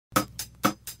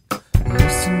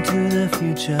Listen to the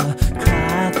future,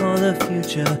 cry for the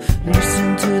future.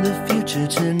 Listen to the future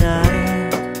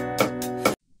tonight.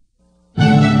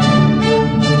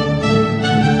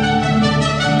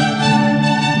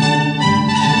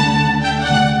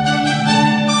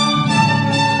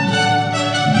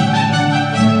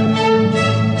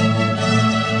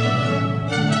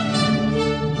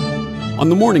 On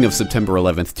the morning of September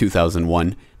 11,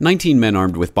 2001, 19 men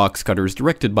armed with box cutters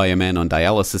directed by a man on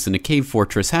dialysis in a cave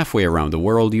fortress halfway around the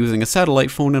world using a satellite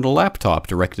phone and a laptop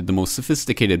directed the most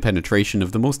sophisticated penetration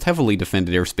of the most heavily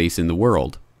defended airspace in the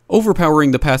world, overpowering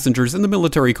the passengers and the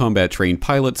military combat-trained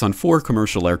pilots on 4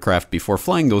 commercial aircraft before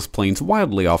flying those planes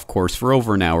wildly off course for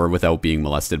over an hour without being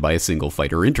molested by a single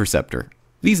fighter interceptor.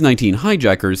 These 19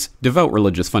 hijackers, devout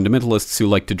religious fundamentalists who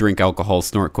like to drink alcohol,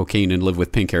 snort cocaine, and live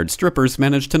with pink-haired strippers,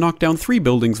 managed to knock down 3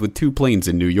 buildings with 2 planes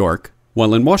in New York.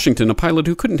 While in Washington, a pilot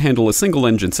who couldn't handle a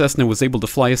single-engine Cessna was able to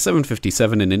fly a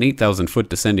 757 in an 8,000-foot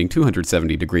descending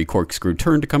 270-degree corkscrew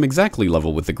turn to come exactly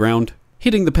level with the ground,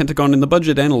 hitting the Pentagon in the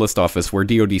budget analyst office where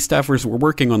DoD staffers were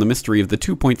working on the mystery of the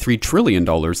 $2.3 trillion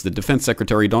that Defense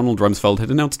Secretary Donald Rumsfeld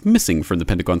had announced missing from the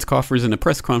Pentagon's coffers in a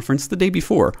press conference the day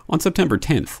before, on September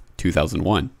 10th,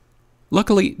 2001.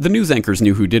 Luckily, the news anchors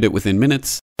knew who did it within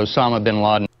minutes. Osama bin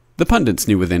Laden. The pundits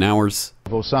knew within hours.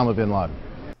 Osama bin Laden.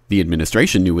 The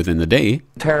administration knew within the day.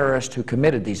 Terrorists who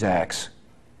committed these acts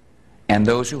and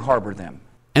those who harbor them.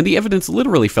 And the evidence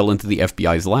literally fell into the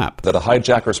FBI's lap. That a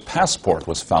hijacker's passport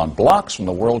was found blocks from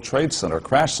the World Trade Center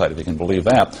crash site, if you can believe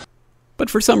that. But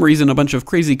for some reason, a bunch of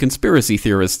crazy conspiracy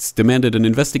theorists demanded an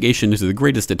investigation into the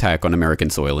greatest attack on American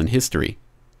soil in history.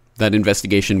 That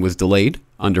investigation was delayed,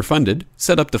 underfunded,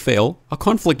 set up to fail, a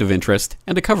conflict of interest,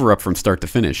 and a cover-up from start to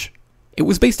finish. It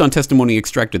was based on testimony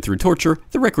extracted through torture,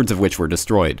 the records of which were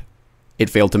destroyed. It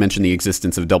failed to mention the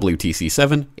existence of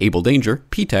WTC-7, Able Danger,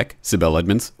 P-TECH, Sibel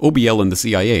Edmonds, OBL and the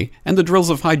CIA, and the drills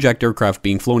of hijacked aircraft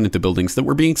being flown into buildings that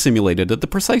were being simulated at the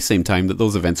precise same time that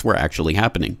those events were actually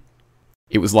happening.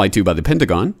 It was lied to by the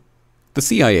Pentagon, the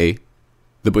CIA,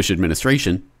 the Bush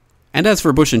administration, and as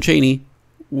for Bush and Cheney,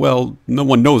 well, no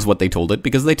one knows what they told it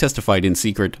because they testified in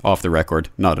secret, off the record,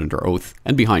 not under oath,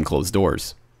 and behind closed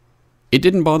doors. It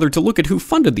didn't bother to look at who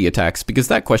funded the attacks because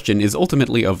that question is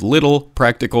ultimately of little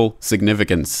practical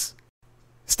significance.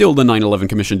 Still, the 9/11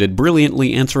 Commission did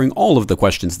brilliantly answering all of the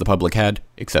questions the public had,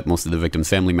 except most of the victims'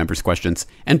 family members' questions,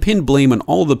 and pinned blame on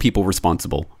all the people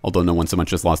responsible, although no one so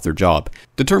much as lost their job,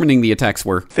 determining the attacks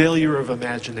were failure of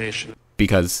imagination.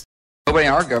 Because nobody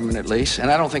in our government, at least,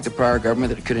 and I don't think the prior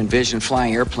government that could envision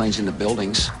flying airplanes into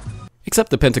buildings. Except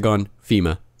the Pentagon,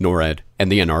 FEMA, NORAD,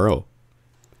 and the NRO.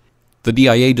 The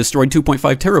DIA destroyed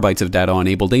 2.5 terabytes of data on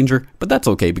Able Danger, but that's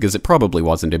okay because it probably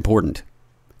wasn't important.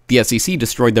 The SEC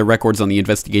destroyed their records on the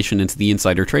investigation into the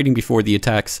insider trading before the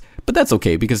attacks, but that's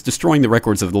okay because destroying the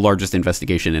records of the largest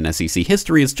investigation in SEC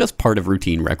history is just part of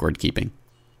routine record keeping.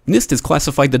 NIST has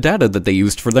classified the data that they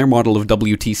used for their model of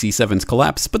WTC-7's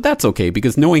collapse, but that's okay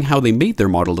because knowing how they made their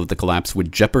model of the collapse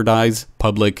would jeopardize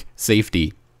public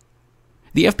safety.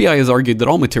 The FBI has argued that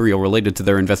all material related to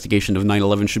their investigation of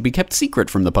 9/11 should be kept secret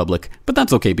from the public, but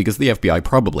that's okay because the FBI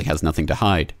probably has nothing to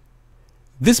hide.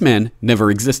 This man never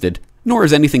existed, nor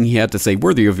is anything he had to say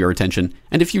worthy of your attention,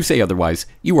 and if you say otherwise,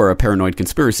 you are a paranoid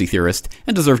conspiracy theorist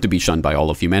and deserve to be shunned by all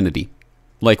of humanity.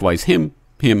 Likewise him,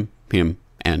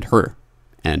 and her.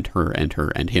 And her, and her,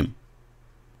 and him.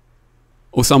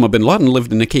 Osama bin Laden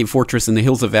lived in a cave fortress in the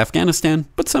hills of Afghanistan,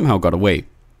 but somehow got away.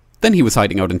 Then he was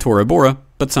hiding out in Tora Bora,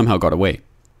 but somehow got away.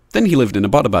 Then he lived in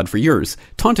Abbottabad for years,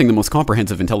 taunting the most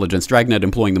comprehensive intelligence dragnet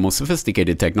employing the most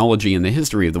sophisticated technology in the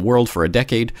history of the world for a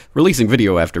decade, releasing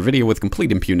video after video with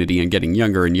complete impunity and getting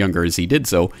younger and younger as he did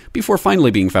so, before finally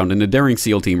being found in a daring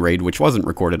SEAL team raid which wasn't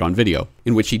recorded on video,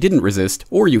 in which he didn't resist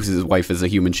or use his wife as a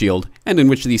human shield, and in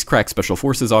which these crack special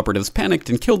forces operatives panicked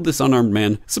and killed this unarmed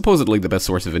man, supposedly the best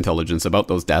source of intelligence about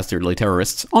those dastardly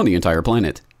terrorists on the entire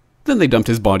planet. Then they dumped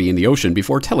his body in the ocean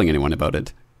before telling anyone about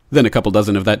it. Then a couple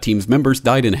dozen of that team's members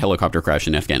died in a helicopter crash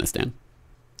in Afghanistan.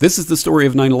 This is the story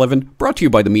of 9/11, brought to you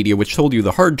by the media which told you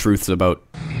the hard truths about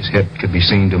his head could be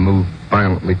seen to move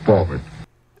violently forward.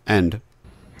 And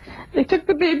they took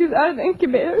the babies out of the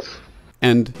incubators.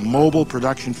 And mobile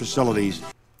production facilities.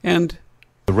 And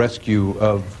the rescue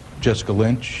of Jessica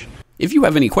Lynch. If you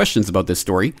have any questions about this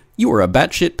story, you are a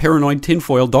batshit paranoid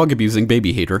tinfoil dog-abusing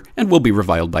baby hater and will be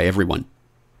reviled by everyone.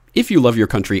 If you love your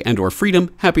country and or freedom,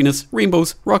 happiness,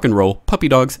 rainbows, rock and roll, puppy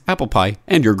dogs, apple pie,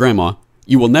 and your grandma,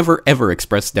 you will never ever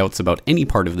express doubts about any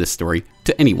part of this story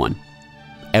to anyone.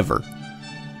 Ever.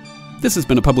 This has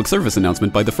been a public service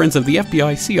announcement by the Friends of the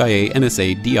FBI, CIA,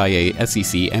 NSA, DIA,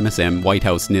 SEC, MSM, White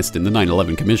House, NIST, and the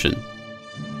 9/11 Commission.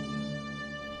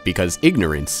 Because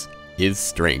ignorance is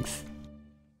strength.